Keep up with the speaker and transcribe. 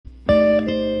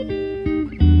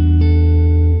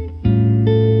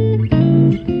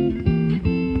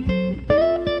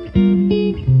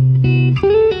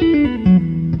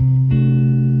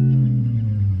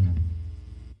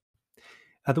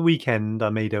At the weekend, I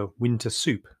made a winter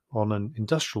soup on an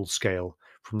industrial scale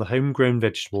from the homegrown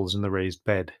vegetables in the raised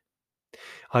bed.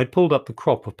 I had pulled up the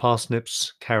crop of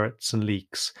parsnips, carrots, and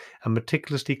leeks and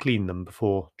meticulously cleaned them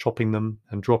before chopping them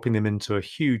and dropping them into a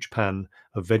huge pan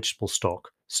of vegetable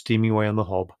stock steaming away on the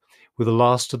hob with the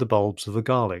last of the bulbs of the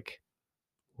garlic.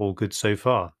 All good so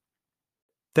far.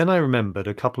 Then I remembered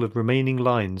a couple of remaining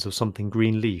lines of something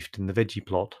green-leafed in the veggie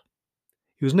plot.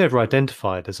 It was never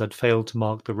identified as I'd failed to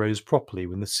mark the rows properly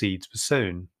when the seeds were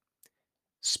sown.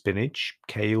 Spinach,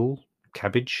 kale,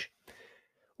 cabbage,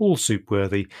 all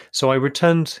soup-worthy, so I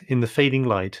returned in the fading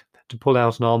light to pull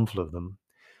out an armful of them,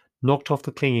 knocked off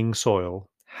the clinging soil,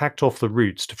 hacked off the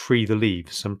roots to free the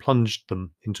leaves, and plunged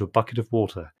them into a bucket of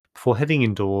water before heading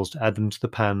indoors to add them to the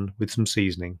pan with some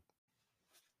seasoning.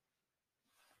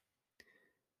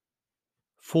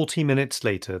 40 minutes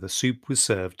later, the soup was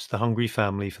served to the hungry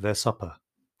family for their supper.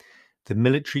 The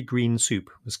military green soup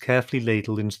was carefully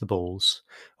ladled into the bowls,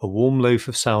 a warm loaf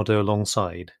of sourdough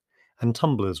alongside, and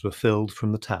tumblers were filled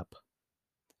from the tap.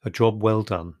 A job well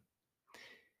done.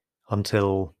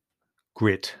 Until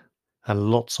grit, and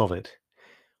lots of it.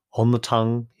 On the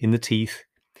tongue, in the teeth.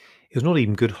 It was not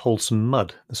even good wholesome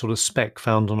mud, the sort of speck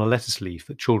found on a lettuce leaf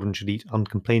that children should eat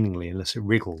uncomplainingly unless it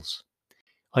wriggles.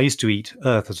 I used to eat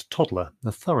earth as a toddler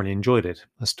and thoroughly enjoyed it.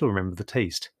 I still remember the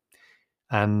taste.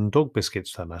 And dog biscuits,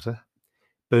 for that matter.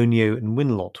 Bonio and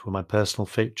Winlot were my personal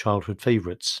childhood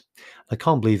favourites. I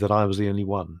can't believe that I was the only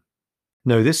one.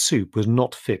 No, this soup was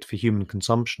not fit for human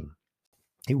consumption.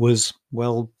 It was,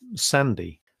 well,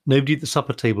 sandy. Nobody at the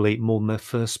supper table ate more than their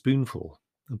first spoonful,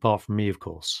 apart from me, of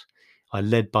course. I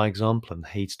led by example and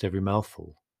hated every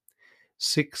mouthful.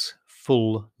 6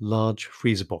 full, large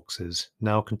freezer boxes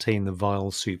now contain the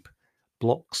vile soup,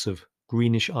 blocks of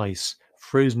greenish ice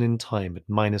frozen in time at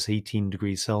minus 18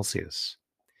 degrees Celsius.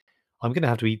 I'm going to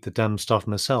have to eat the damn stuff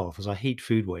myself, as I hate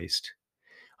food waste.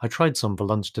 I tried some for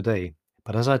lunch today,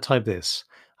 but as I type this,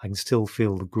 I can still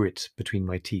feel the grit between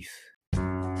my teeth.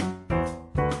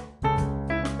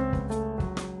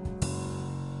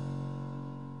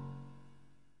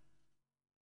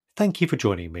 Thank you for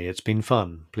joining me. It's been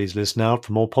fun. Please listen out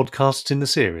for more podcasts in the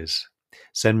series.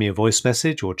 Send me a voice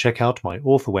message or check out my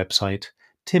author website,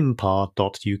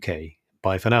 timparr.uk.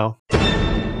 Bye for now.